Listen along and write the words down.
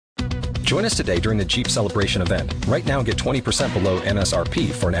Join us today during the Jeep Celebration event. Right now, get 20% below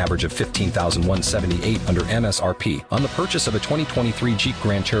MSRP for an average of $15,178 under MSRP on the purchase of a 2023 Jeep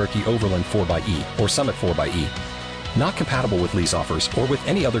Grand Cherokee Overland 4xE or Summit 4xE. Not compatible with lease offers or with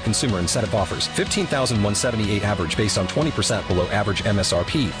any other consumer incentive offers. $15,178 average based on 20% below average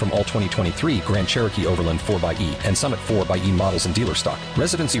MSRP from all 2023 Grand Cherokee Overland 4xE and Summit 4xE models in dealer stock.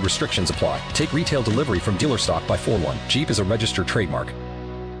 Residency restrictions apply. Take retail delivery from dealer stock by 4/1. Jeep is a registered trademark.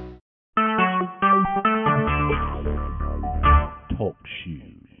 Talk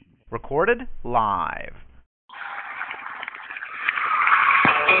shoes. Recorded live.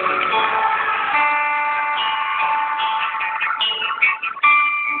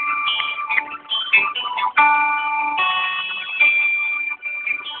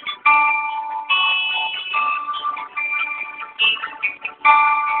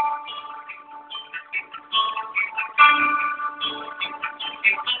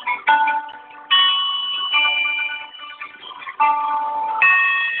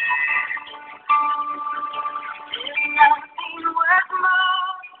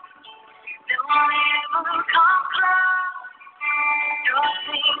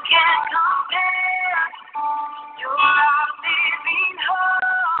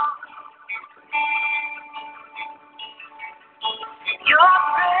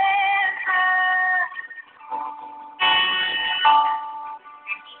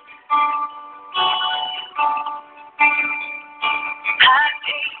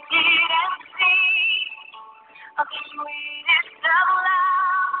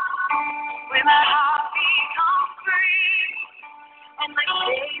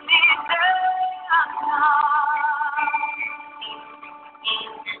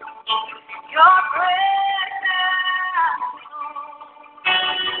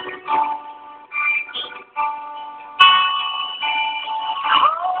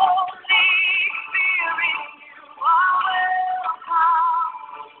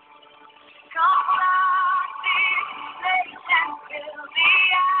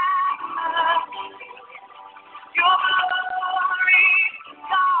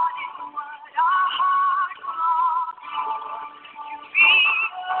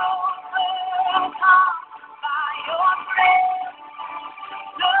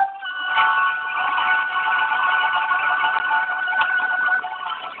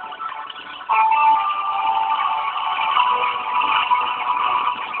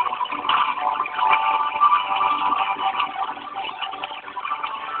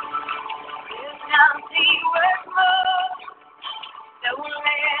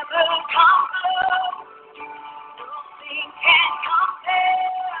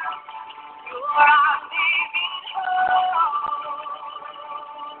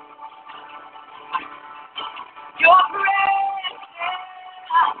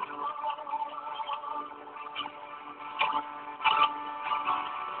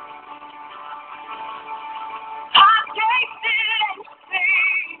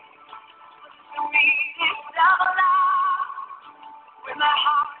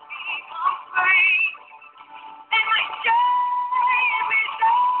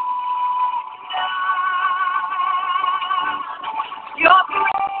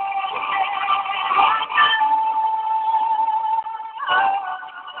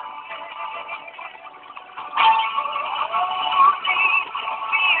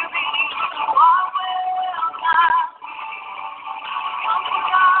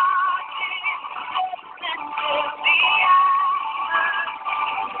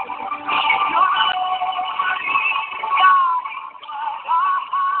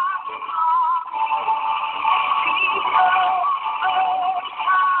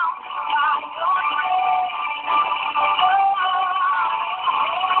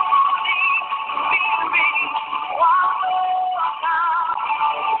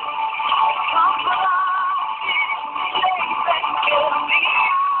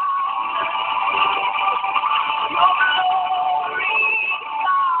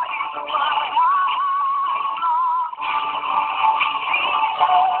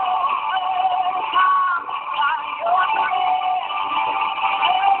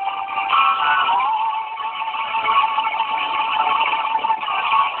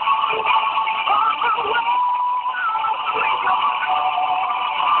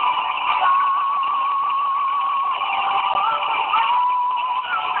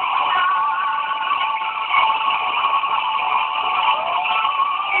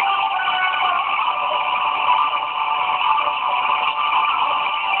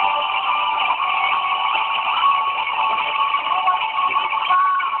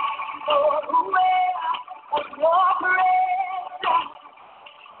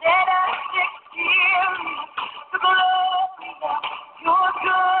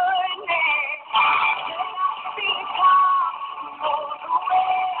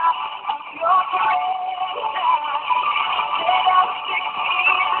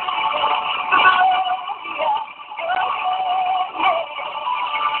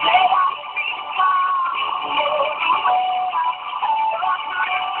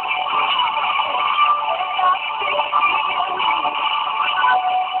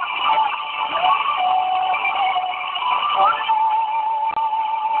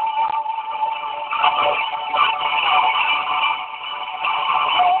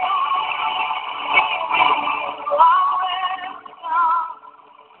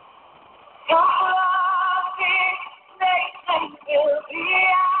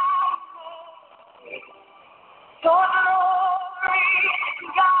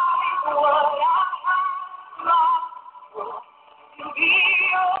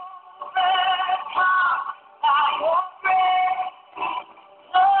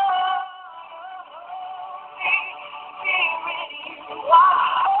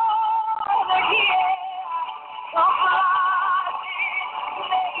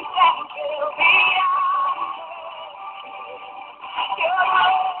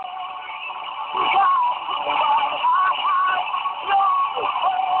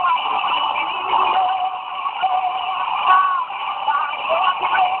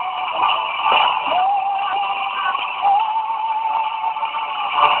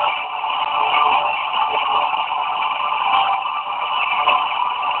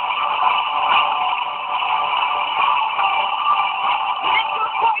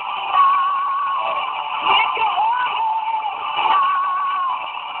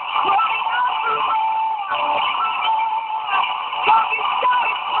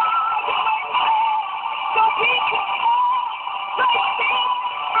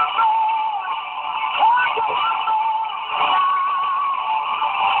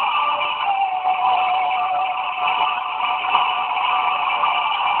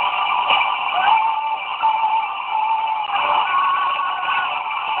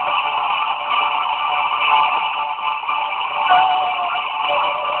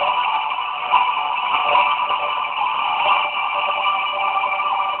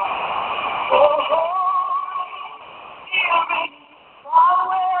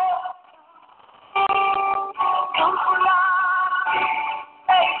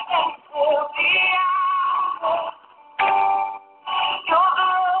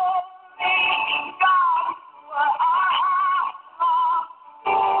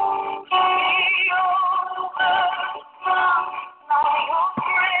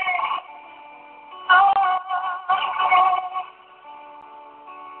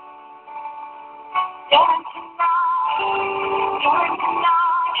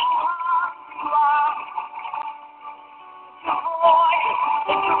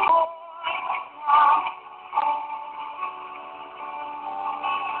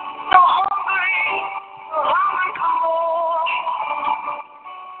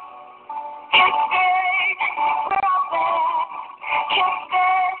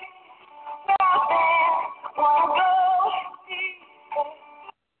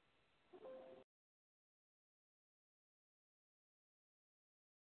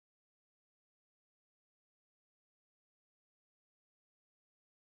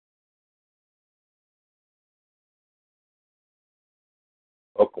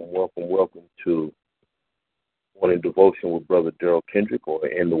 Welcome to Morning Devotion with Brother Daryl Kendrick, or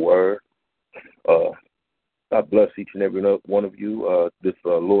In the Word. God bless each and every one of you this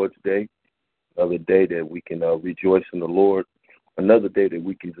Lord's Day, another day that we can rejoice in the Lord, another day that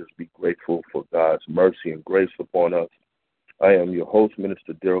we can just be grateful for God's mercy and grace upon us. I am your host,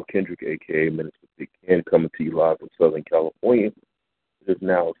 Minister Daryl Kendrick, a.k.a. Minister Big Ken, coming to you live from Southern California. It is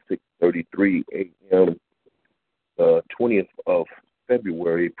now 6:33 a.m., 20th of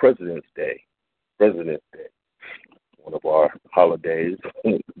February, President's Day, one of our holidays,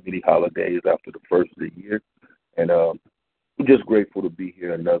 many holidays after the first of the year. And we're just grateful to be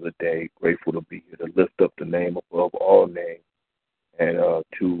here another day, grateful to be here to lift up the name above all names, and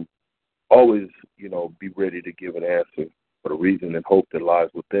to always, be ready to give an answer for the reason and hope that lies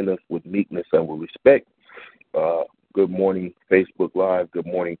within us with meekness and with respect. Good morning, Facebook Live. Good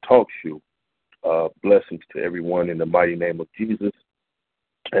morning, Talk Show. Blessings to everyone in the mighty name of Jesus.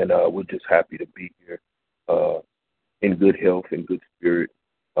 And we're just happy to be here in good health, in good spirit,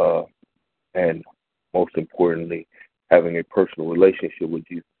 and most importantly, having a personal relationship with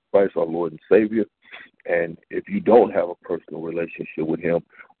Jesus Christ, our Lord and Savior. And if you don't have a personal relationship with him,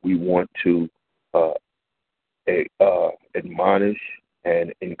 we want to admonish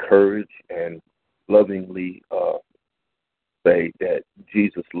and encourage and lovingly say that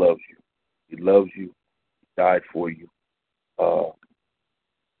Jesus loves you. He loves you, died for you.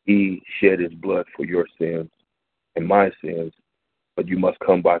 He shed his blood for your sins and my sins, but you must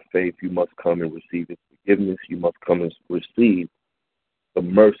come by faith. You must come and receive his forgiveness. You must come and receive the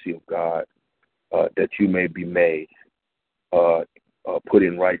mercy of God, that you may be made, put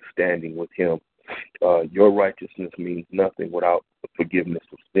in right standing with him. Your righteousness means nothing without the forgiveness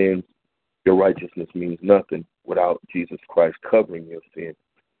of sins. Your righteousness means nothing without Jesus Christ covering your sins.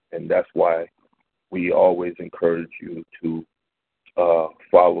 And that's why we always encourage you to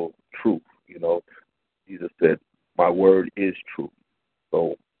follow truth. Jesus said, my word is truth.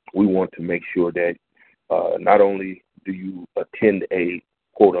 So we want to make sure that not only do you attend a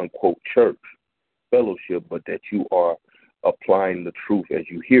quote-unquote church fellowship, but that you are applying the truth as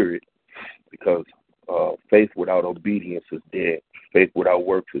you hear it, because faith without obedience is dead. Faith without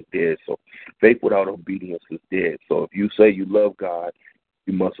works is dead. So faith without obedience is dead. So if you say you love God,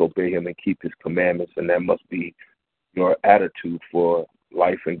 you must obey him and keep his commandments, and that must be your attitude for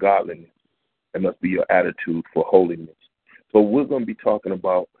life and godliness. That must be your attitude for holiness. So we're going to be talking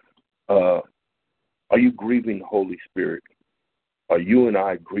about Are you grieving the Holy Spirit? Are you and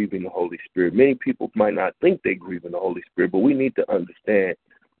I grieving the Holy Spirit? Many people might not think they're grieving the Holy Spirit, but we need to understand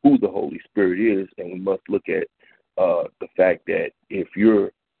who the Holy Spirit is, and we must look at the fact that if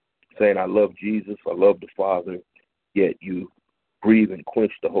you're saying, I love Jesus, I love the Father, yet you grieve and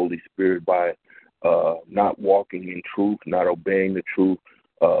quench the Holy Spirit by not walking in truth, not obeying the truth,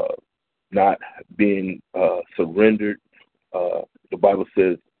 not being surrendered. The Bible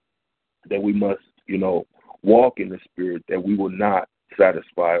says that we must, walk in the Spirit, that we will not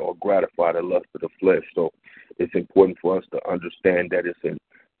satisfy or gratify the lust of the flesh. So it's important for us to understand that it's an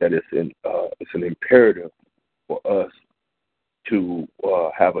imperative for us to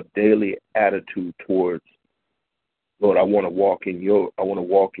have a daily attitude towards, Lord, I want to walk in your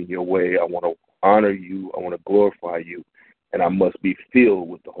way. I want to honor you. I want to glorify you. And I must be filled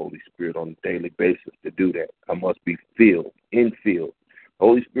with the Holy Spirit on a daily basis to do that. I must be infilled. The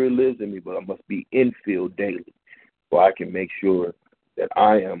Holy Spirit lives in me, but I must be infilled daily so I can make sure that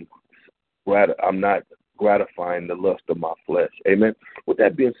I'm not gratifying the lust of my flesh. Amen. With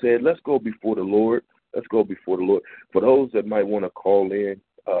that being said, let's go before the Lord. For those that might want to call in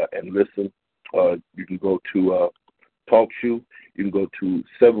and listen, you can go to TalkShoe. You can go to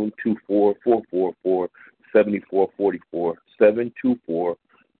 724-444-7444,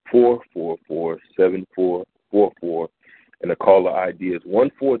 724-444-7444, and the caller ID is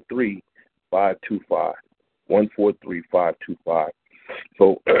 143-525, 143-525.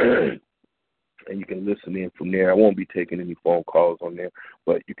 So, and you can listen in from there. I won't be taking any phone calls on there,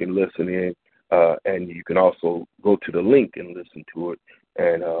 but you can listen in, and you can also go to the link and listen to it.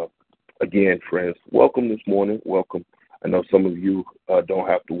 And again, friends, welcome this morning. Welcome. I know some of you don't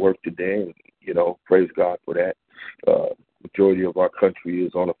have to work today, and, praise God for that. Majority of our country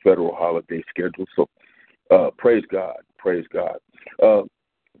is on a federal holiday schedule, so praise God. Praise God.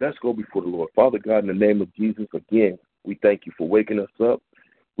 Let's go before the Lord. Father God, in the name of Jesus, again, we thank you for waking us up.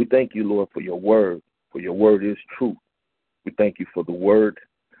 We thank you, Lord, for your word is truth. We thank you for the word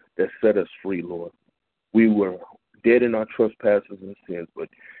that set us free, Lord. We were dead in our trespasses and sins, but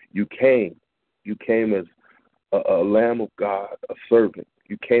you came as a Lamb of God, a servant.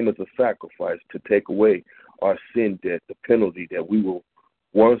 You came as a sacrifice to take away our sin debt, the penalty that we were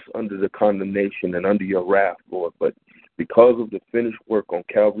once under the condemnation and under your wrath, Lord. But because of the finished work on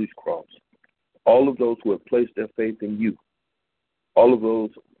Calvary's cross, all of those who have placed their faith in you, all of us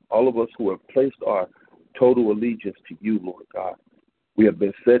who have placed our total allegiance to you, Lord God, we have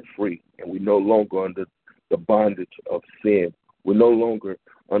been set free, and we're no longer under the bondage of sin. We're no longer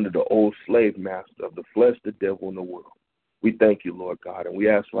under the old slave master of the flesh, the devil, and the world. We thank you, Lord God, and we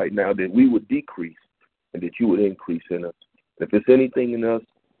ask right now that we would decrease and that you would increase in us. If there's anything in us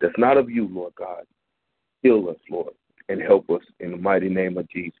that's not of you, Lord God, heal us, Lord, and help us in the mighty name of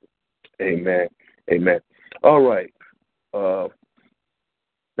Jesus. Amen. Amen. All right.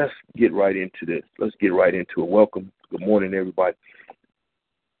 Let's get right into this. Let's get right into it. Welcome. Good morning, everybody.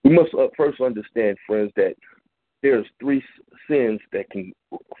 We must first understand, friends, that there's three sins that can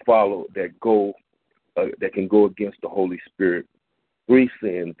follow, that can go against the Holy Spirit. Three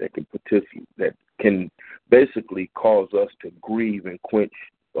sins that can basically cause us to grieve and quench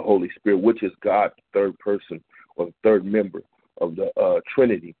the Holy Spirit, which is God's third person or the third member of the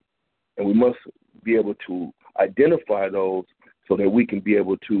Trinity. And we must be able to identify those so that we can be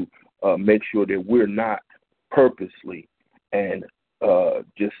able to make sure that we're not purposely and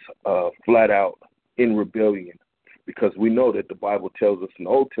just flat out in rebellion. Because we know that the Bible tells us in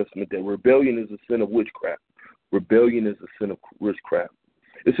the Old Testament that rebellion is a sin of witchcraft. Rebellion is a sin of witchcraft.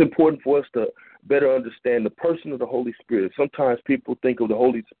 It's important for us to better understand the person of the Holy Spirit. Sometimes people think of the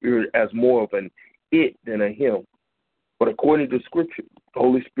Holy Spirit as more of an it than a him. But according to Scripture, the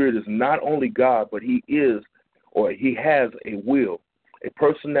Holy Spirit is not only God, but he has a will, a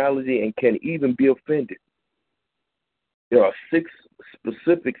personality, and can even be offended. There are 6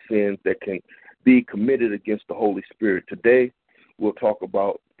 specific sins that can be committed against the Holy Spirit. Today, we'll talk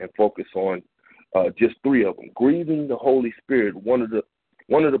about and focus on just 3 of them. Grieving the Holy Spirit. One of the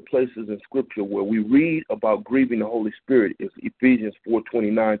places in Scripture where we read about grieving the Holy Spirit is Ephesians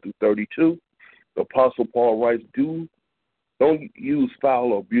 4:29-32. The Apostle Paul writes, Don't use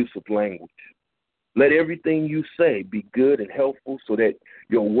foul or abusive language. Let everything you say be good and helpful so that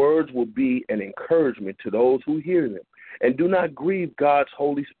your words will be an encouragement to those who hear them. And do not grieve God's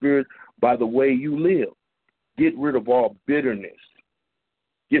Holy Spirit by the way you live. Get rid of all bitterness.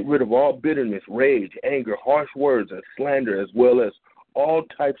 Get rid of all bitterness, rage, anger, harsh words, and slander, as well as all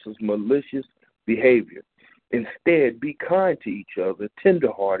types of malicious behavior. Instead, be kind to each other,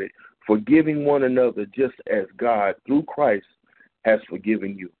 tenderhearted, forgiving one another just as God, through Christ, has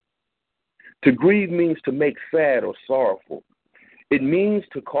forgiven you. To grieve means to make sad or sorrowful. It means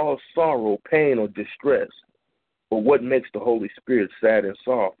to cause sorrow, pain, or distress. But what makes the Holy Spirit sad and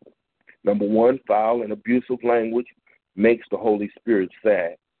sorrowful? Number one, foul and abusive language makes the Holy Spirit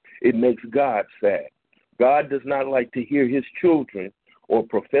sad. It makes God sad. God does not like to hear his children or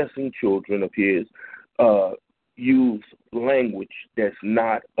professing children of his use language that's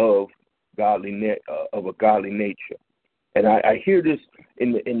not of a godly nature. And I hear this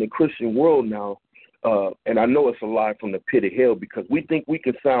in the Christian world now, and I know it's a lie from the pit of hell because we think we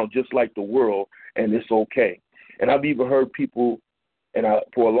can sound just like the world and it's okay. And I've even heard people, and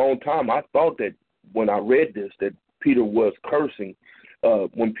for a long time I thought that when I read this that Peter was cursing.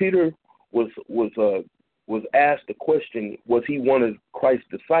 When Peter was asked the question, was he one of Christ's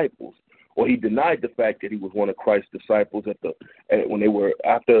disciples? Or he denied the fact that he was one of Christ's disciples when they were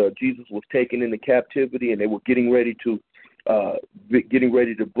after Jesus was taken into captivity and they were getting ready to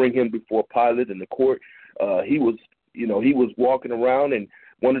bring him before Pilate in the court. He was walking around and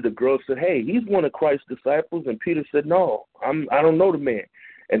one of the girls said, "Hey, he's one of Christ's disciples," and Peter said, "No, I don't know the man."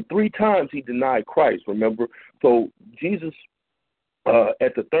 And 3 times he denied Christ. Remember, so Jesus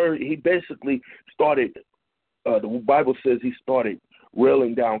at the third, he basically started. The Bible says he started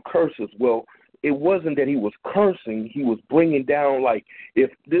railing down curses. Well, it wasn't that he was cursing. He was bringing down, like, if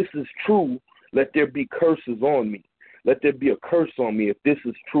this is true, let there be curses on me. Let there be a curse on me if this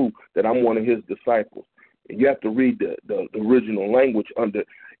is true that I'm one of his disciples. And you have to read the original language under.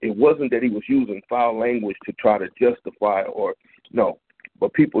 It wasn't that he was using foul language to try to justify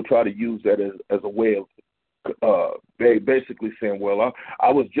but people try to use that as a way of basically saying, well,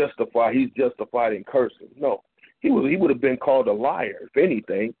 I was justified. He's justified in cursing. No. He would have been called a liar, if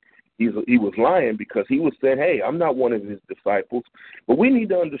anything. He was lying because he was saying, hey, I'm not one of his disciples. But we need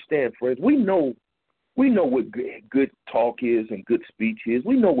to understand, friends, we know what good talk is and good speech is.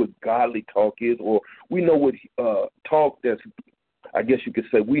 We know what godly talk is, or we know what talk that's, I guess you could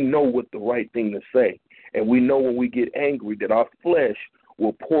say, we know what the right thing to say. And we know when we get angry that our flesh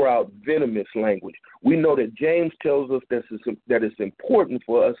will pour out venomous language. We know that James tells us that it's important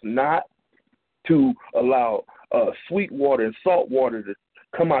for us not to allow sweet water and salt water to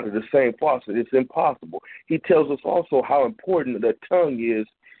come out of the same faucet. It's impossible. He tells us also how important the tongue is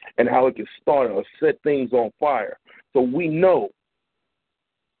and how it can start or set things on fire. So we know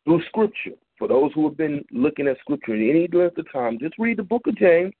through Scripture, for those who have been looking at Scripture in any length of time, just read the book of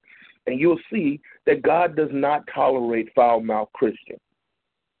James, and you'll see that God does not tolerate foul-mouthed Christians.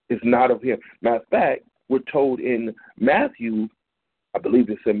 It's not of him. Matter of fact, we're told in Matthew, I believe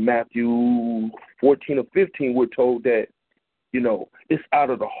it's in Matthew 14 or 15, we're told that, it's out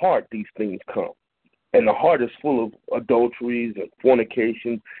of the heart these things come. And the heart is full of adulteries and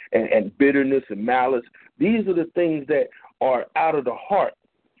fornications and bitterness and malice. These are the things that are out of the heart.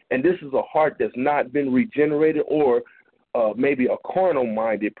 And this is a heart that's not been regenerated, or maybe a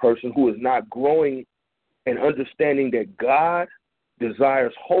carnal-minded person who is not growing and understanding that God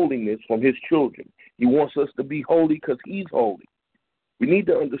desires holiness from his children. He wants us to be holy because he's holy. We need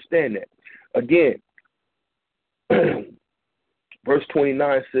to understand that. Again, verse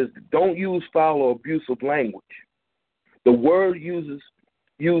 29 says, don't use foul or abusive language. The word used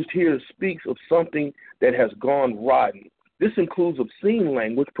here speaks of something that has gone rotten. This includes obscene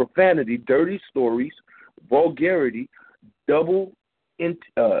language, profanity, dirty stories, vulgarity, double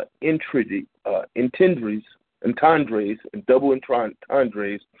entendres, and double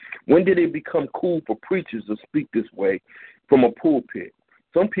entendres. When did it become cool for preachers to speak this way from a pulpit?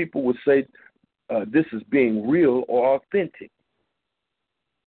 Some people would say this is being real or authentic.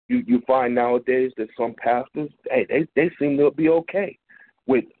 You find nowadays that some pastors, they seem to be okay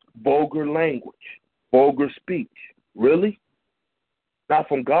with vulgar language, vulgar speech. Really? Not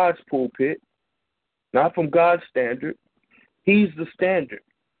from God's pulpit, not from God's standard. He's the standard.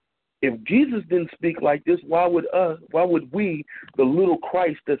 If Jesus didn't speak like this, why would we, the little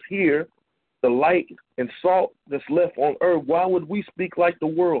Christ that's here, the light and salt that's left on earth, why would we speak like the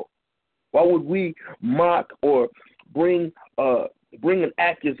world? Why would we mock or bring an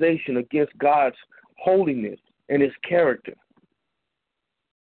accusation against God's holiness and his character?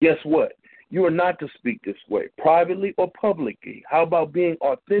 Guess what? You are not to speak this way, privately or publicly. How about being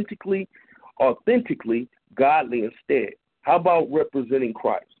authentically godly instead? How about representing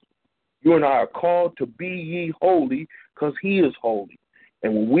Christ? You and I are called to be ye holy because he is holy.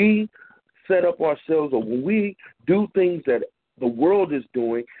 And when we set up ourselves, or when we do things that the world is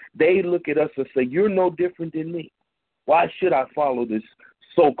doing, they look at us and say, you're no different than me. Why should I follow this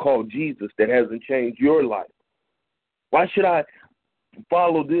so-called Jesus that hasn't changed your life? Why should I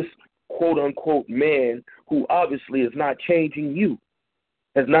follow this quote-unquote man who obviously is not changing you,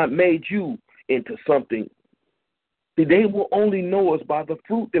 has not made you into something. See, they will only know us by the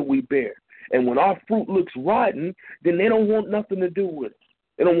fruit that we bear. And when our fruit looks rotten, then they don't want nothing to do with us.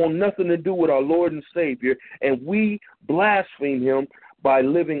 They don't want nothing to do with our Lord and Savior, and we blaspheme him by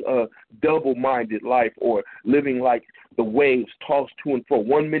living a double-minded life or living like the waves tossed to and fro.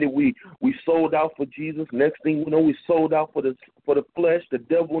 1 minute we sold out for Jesus. Next thing we know, we sold out for the flesh, the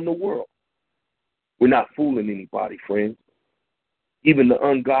devil, and the world. We're not fooling anybody, friends. Even the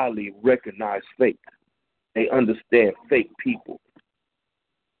ungodly recognize fake. They understand fake people.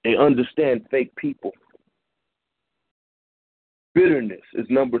 They understand fake people. Bitterness is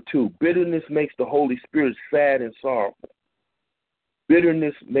number 2. Bitterness makes the Holy Spirit sad and sorrowful.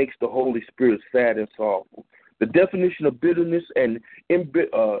 Bitterness makes the Holy Spirit sad and sorrowful. The definition of bitterness is an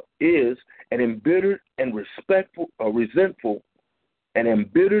embittered and resentful, an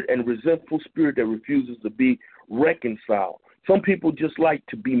embittered and resentful spirit that refuses to be reconciled. Some people just like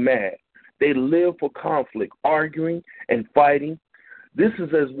to be mad. They live for conflict, arguing and fighting. This is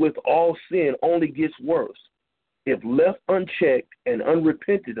as with all sin, only gets worse. If left unchecked and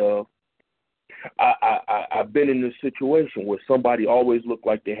unrepented of, I've been in this situation where somebody always looked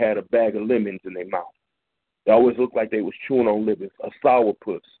like they had a bag of lemons in their mouth. They always looked like they was chewing on lemons, a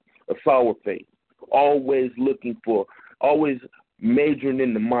sourpuss, a sour face, always majoring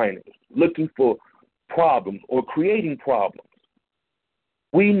in the minors, looking for problems or creating problems.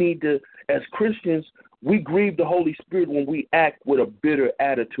 We need to, as Christians, we grieve the Holy Spirit when we act with a bitter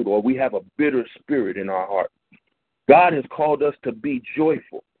attitude or we have a bitter spirit in our heart. God has called us to be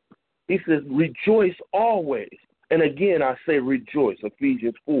joyful. He says, rejoice always. And again, I say rejoice,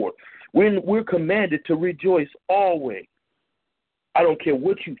 Ephesians 4. We're commanded to rejoice always. I don't care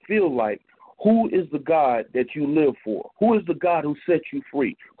what you feel like. Who is the God that you live for? Who is the God who set you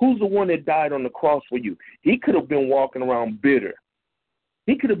free? Who's the one that died on the cross for you? He could have been walking around bitter.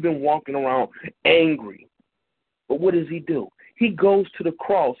 He could have been walking around angry. But what does he do? He goes to the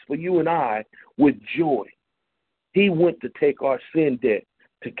cross for you and I with joy. He went to take our sin debt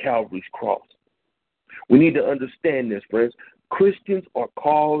to Calvary's cross. We need to understand this, friends. Christians are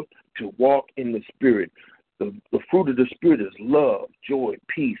called to walk in the Spirit. The fruit of the Spirit is love, joy,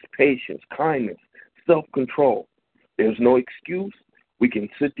 peace, patience, kindness, self-control. There's no excuse. We can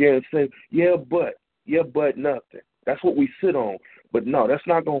sit there and say, yeah, but nothing. That's what we sit on. But no, that's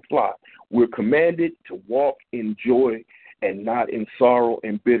not going to fly. We're commanded to walk in joy and not in sorrow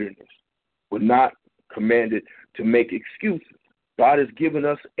and bitterness. We're not commanded to make excuses. God has given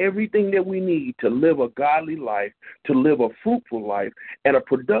us everything that we need to live a godly life, to live a fruitful life, and a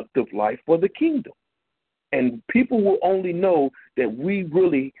productive life for the kingdom. And people will only know that we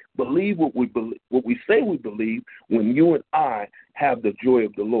really believe what we say we believe when you and I have the joy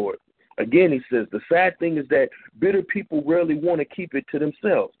of the Lord. Again, he says, the sad thing is that bitter people rarely want to keep it to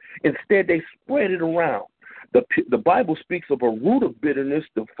themselves. Instead, they spread it around. The Bible speaks of a root of bitterness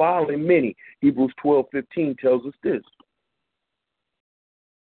defiling many. Hebrews 12:15 tells us this.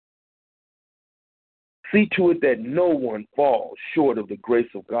 See to it that no one falls short of the grace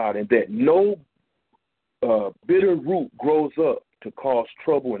of God, and that no bitter root grows up to cause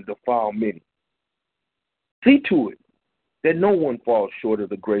trouble and defile many. See to it that no one falls short of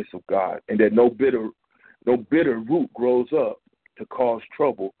the grace of God, and that no bitter root grows up to cause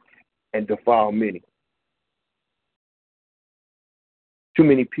trouble and defile many. Too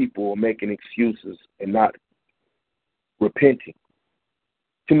many people are making excuses and not repenting.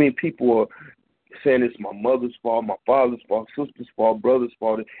 Too many people are saying it's my mother's fault, my father's fault, sister's fault, brother's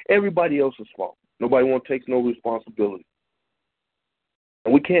fault, everybody else's fault. Nobody wants to take no responsibility.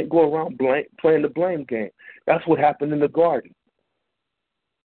 And we can't go around playing the blame game. That's what happened in the garden.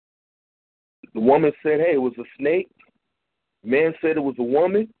 The woman said, hey, it was a snake. Man said it was a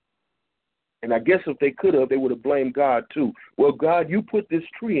woman. And I guess if they could have, they would have blamed God too. Well, God, you put this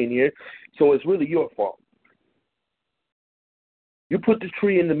tree in here, so it's really your fault. You put the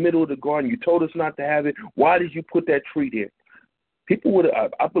tree in the middle of the garden. You told us not to have it. Why did you put that tree there? People would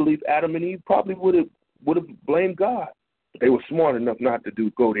have, I believe Adam and Eve probably would have blamed God. They were smart enough not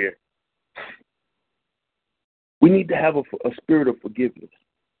to go there. We need to have a spirit of forgiveness.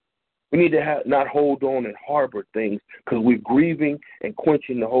 We need to not hold on and harbor things because we're grieving and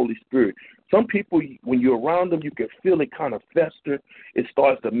quenching the Holy Spirit. Some people, when you're around them, you can feel it kind of fester. It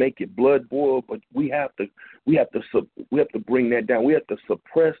starts to make your blood boil, but we have to bring that down. We have to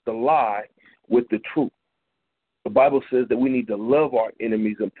suppress the lie with the truth. The Bible says that we need to love our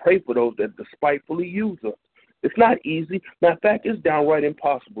enemies and pray for those that despitefully use us. It's not easy. Matter of fact, it's downright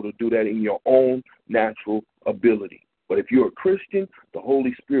impossible to do that in your own natural ability. But if you're a Christian, the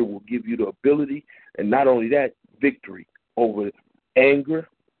Holy Spirit will give you the ability, and not only that, victory over anger,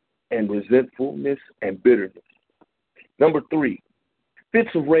 and resentfulness and bitterness. Number 3, fits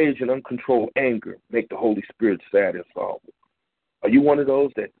of rage and uncontrolled anger make the Holy Spirit sad and sorrowful. Are you one of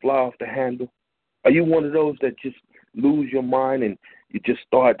those that fly off the handle? Are you one of those that just lose your mind and you just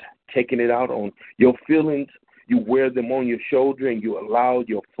start taking it out on your feelings? You wear them on your shoulder and you allow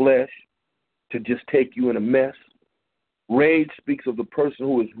your flesh to just take you in a mess? Rage speaks of the person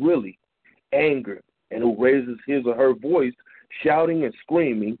who is really angered and who raises his or her voice, shouting and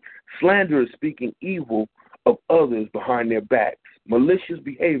screaming. Slander is speaking evil of others behind their backs. Malicious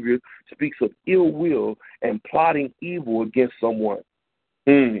behavior speaks of ill will and plotting evil against someone.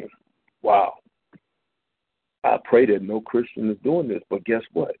 Wow. I pray that no Christian is doing this, but guess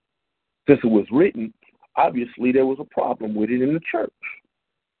what? Since it was written, obviously there was a problem with it in the church.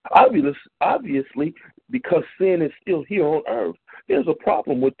 Obviously, because sin is still here on earth, there's a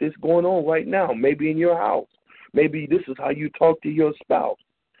problem with this going on right now, maybe in your house. Maybe this is how you talk to your spouse,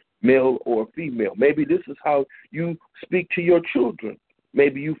 male or female. Maybe this is how you speak to your children.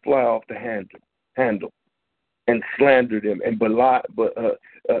 Maybe you fly off the handle and slander them and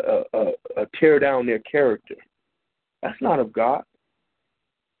tear down their character. That's not of God.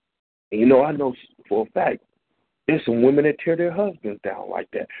 And I know for a fact, there's some women that tear their husbands down like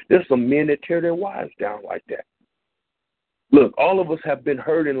that. There's some men that tear their wives down like that. Look, all of us have been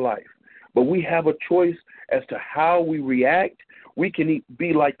hurt in life, but we have a choice as to how we react. We can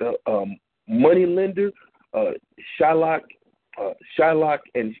be like the money lender, Shylock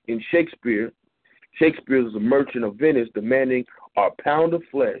and in Shakespeare. Shakespeare is a merchant of Venice demanding our pound of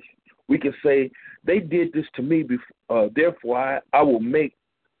flesh. We can say, they did this to me, therefore I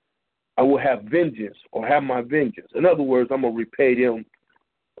will have vengeance or have my vengeance. In other words, I'm going to repay them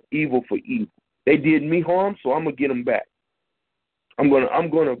evil for evil. They did me harm, so I'm going to get them back. I'm going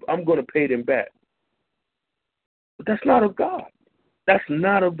to pay them back. But that's not of God. That's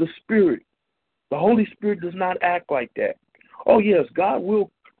not of the Spirit. The Holy Spirit does not act like that. Oh, yes, God will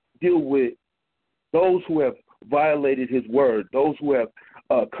deal with those who have violated his word, those who have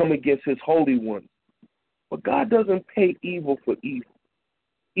come against his holy one. But God doesn't pay evil for evil.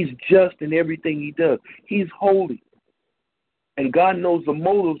 He's just in everything he does. He's holy. And God knows the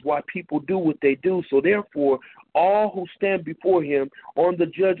motives why people do what they do. So therefore, all who stand before him on the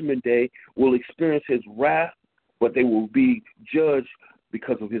judgment day will experience his wrath, but they will be judged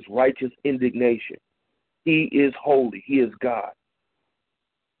because of his righteous indignation. He is holy. He is God.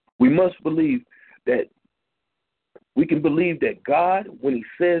 We must believe that we can believe that God, when he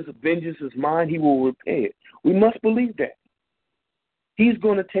says vengeance is mine, he will repay it. We must believe that. He's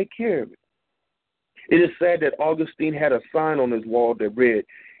going to take care of it. It is said that Augustine had a sign on his wall that read,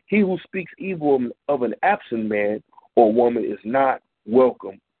 "He who speaks evil of an absent man or woman is not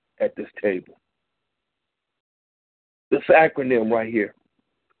welcome at this table." This acronym right here,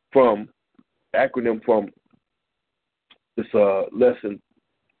 from this lesson,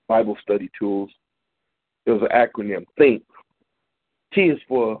 Bible study tools, there's an acronym, THINK. T is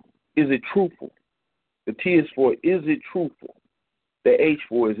for, is it truthful? The T is for, is it truthful? The H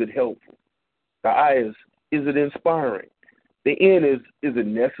for, is it helpful? The I is it inspiring? The N is it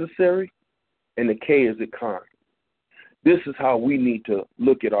necessary? And the K, is it kind? This is how we need to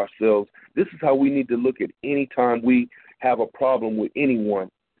look at ourselves. This is how we need to look at any time we have a problem with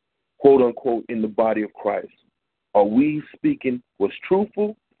anyone, quote unquote, in the body of Christ. Are we speaking what's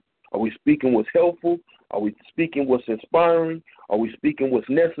truthful? Are we speaking what's helpful? Are we speaking what's inspiring? Are we speaking what's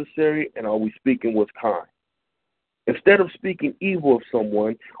necessary? And are we speaking what's kind? Instead of speaking evil of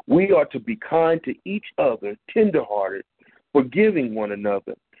someone, we are to be kind to each other, tenderhearted, forgiving one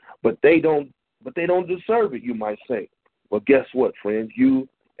another. But they don't deserve it, you might say. Well, guess what, friends? You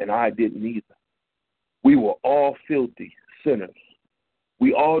and I didn't either. We were all filthy sinners.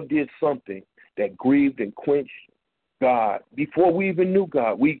 We all did something that grieved and quenched God. Before we even knew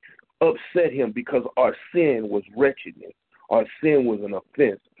God, we upset him because our sin was wretchedness. Our sin was an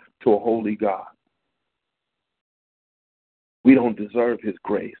offense to a holy God. We don't deserve his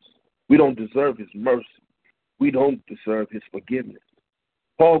grace. We don't deserve his mercy. We don't deserve his forgiveness.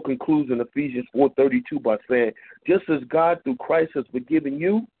 Paul concludes in Ephesians 4:32 by saying, just as God through Christ has forgiven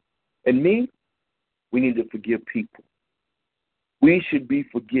you and me, we need to forgive people. We should be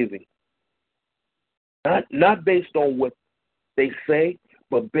forgiving. Not based on what they say,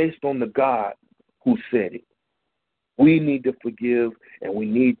 but based on the God who said it. We need to forgive and we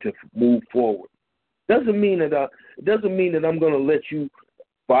need to move forward. Doesn't mean that I'm going to let you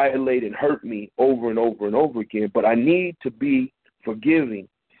violate and hurt me over and over and over again, but I need to be forgiving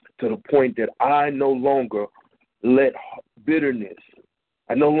to the point that I no longer let bitterness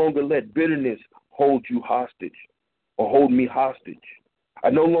hold you hostage or hold me hostage. I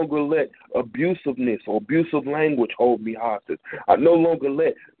no longer let abusiveness or abusive language hold me hostage. I no longer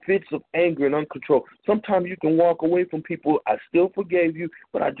let fits of anger and uncontrol. Sometimes you can walk away from people. I still forgave you,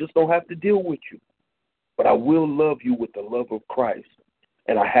 but I just don't have to deal with you. But I will love you with the love of Christ,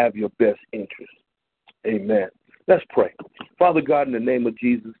 and I have your best interest. Amen. Let's pray. Father God, in the name of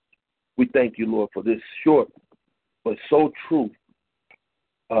Jesus, we thank you, Lord, for this short but so true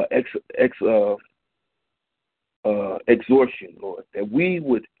exhortation, Lord, that we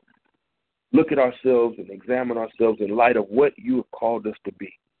would look at ourselves and examine ourselves in light of what you have called us to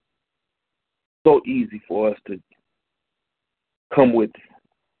be. So easy for us to come with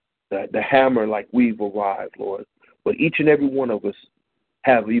the hammer like we've arrived, Lord. But each and every one of us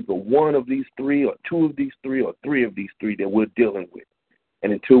have either one of these three or two of these three or three of these three that we're dealing with.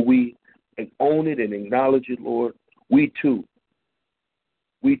 And until we own it and acknowledge it, Lord, we too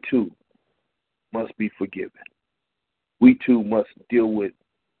must be forgiven. We too must deal with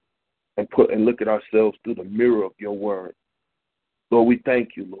and look at ourselves through the mirror of your word. Lord, we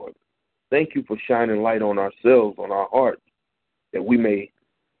thank you, Lord. Thank you for shining light on ourselves, on our hearts, that we may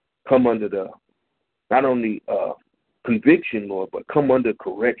come under the, not only conviction, Lord, but come under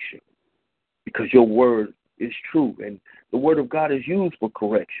correction, because your word is true, and the word of God is used for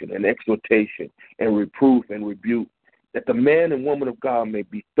correction and exhortation and reproof and rebuke, that the man and woman of God may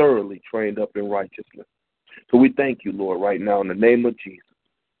be thoroughly trained up in righteousness. So we thank you, Lord, right now in the name of Jesus.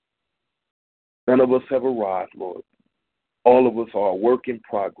 None of us have arrived, Lord. All of us are a work in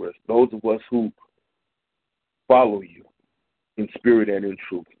progress, those of us who follow you in spirit and in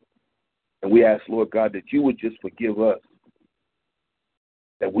truth. And we ask, Lord God, that you would just forgive us,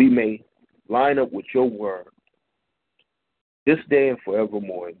 that we may line up with your word this day and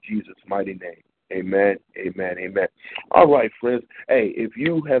forevermore in Jesus' mighty name. Amen, amen, amen. All right, friends. Hey, if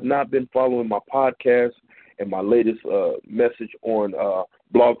you have not been following my podcast and my latest message on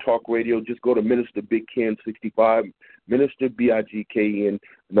Blog Talk Radio, just go to Minister Big Ken 65, Minister BIGKN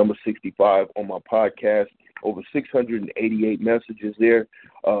number 65 on my podcast. Over 688 messages there.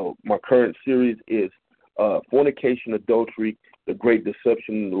 My current series is Fornication, Adultery, the Great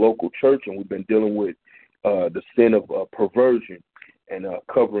Deception in the Local Church, and we've been dealing with the sin of perversion and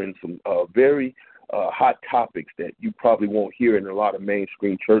covering some very hot topics that you probably won't hear in a lot of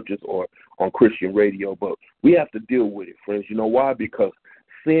mainstream churches or on Christian radio, but we have to deal with it, friends. You know why? Because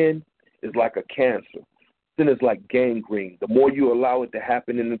sin is like a cancer. Sin is like gangrene. The more you allow it to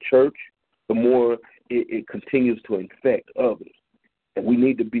happen in the church, the more it continues to infect others. And we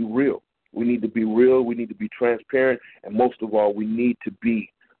need to be real. We need to be real. We need to be transparent. And most of all, we need to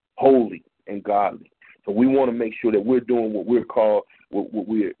be holy and godly. So we want to make sure that we're doing what we're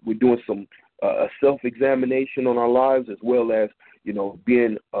doing some self-examination on our lives, as well as,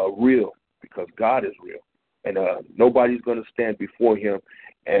 being real, because God is real. And nobody's going to stand before him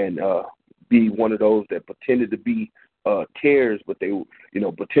and be one of those that pretended to be tares, but they,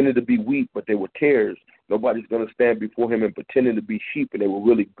 pretended to be wheat, but they were tares. Nobody's going to stand before him and pretending to be sheep, and they were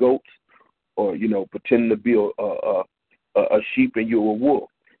really goats, or, pretending to be a sheep and you're a wolf.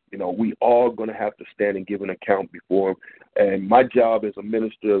 We all going to have to stand and give an account before him. And my job as a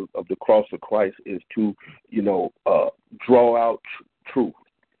minister of the cross of Christ is to, draw out truth,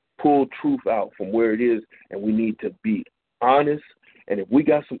 pull truth out from where it is, and we need to be honest. And if we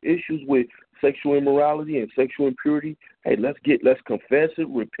got some issues with sexual immorality and sexual impurity, hey, let's confess it,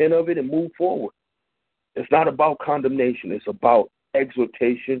 repent of it, and move forward. It's not about condemnation. It's about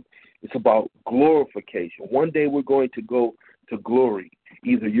exhortation. It's about glorification. One day we're going to go to glory.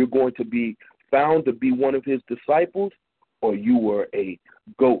 Either you're going to be found to be one of his disciples, or you were a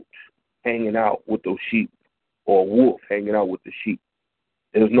goat hanging out with those sheep, or a wolf hanging out with the sheep.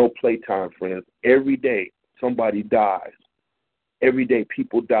 There's no playtime, friends. Every day somebody dies. Every day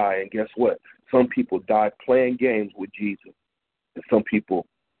people die, and guess what? Some people die playing games with Jesus, and some people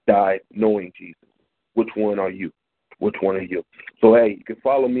die knowing Jesus. Which one are you? Which one are you? So, hey, you can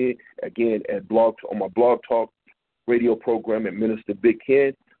follow me again on my Blog Talk radio program at Minister Big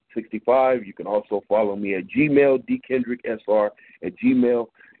Ken 65. You can also follow me at Gmail, DKendrickSR at Gmail.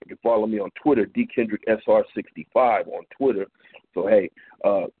 You can follow me on Twitter, DKendrickSR65 on Twitter. So, hey,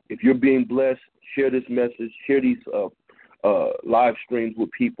 if you're being blessed, share this message, share these live streams with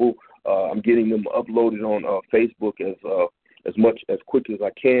people. I'm getting them uploaded on Facebook as quick as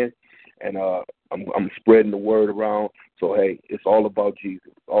I can, and I'm spreading the word around. So, hey, it's all about Jesus.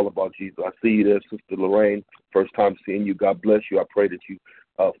 It's all about Jesus. I see you there, Sister Lorraine. First time seeing you. God bless you. I pray that you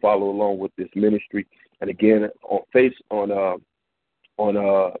follow along with this ministry. And again, on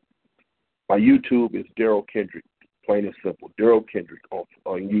my YouTube is Daryl Kendrick, plain and simple. Daryl Kendrick on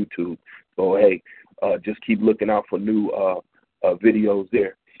YouTube. So, hey, just keep looking out for new videos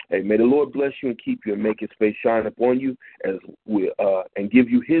there. Hey, may the Lord bless you and keep you and make his face shine upon you as we and give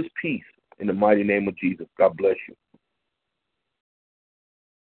you his peace in the mighty name of Jesus. God bless you.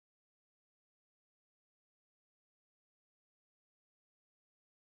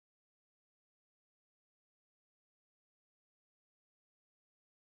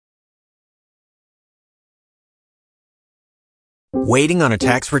 Waiting on a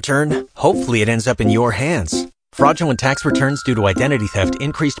tax return? Hopefully it ends up in your hands. Fraudulent tax returns due to identity theft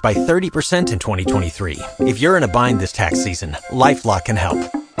increased by 30% in 2023. If you're in a bind this tax season, LifeLock can help.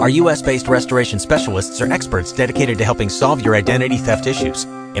 Our U.S.-based restoration specialists are experts dedicated to helping solve your identity theft issues.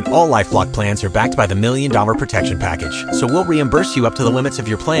 And all LifeLock plans are backed by the $1 Million Protection Package. So we'll reimburse you up to the limits of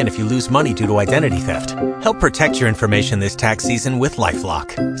your plan if you lose money due to identity theft. Help protect your information this tax season with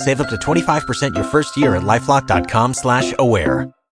LifeLock. Save up to 25% your first year at LifeLock.com/aware.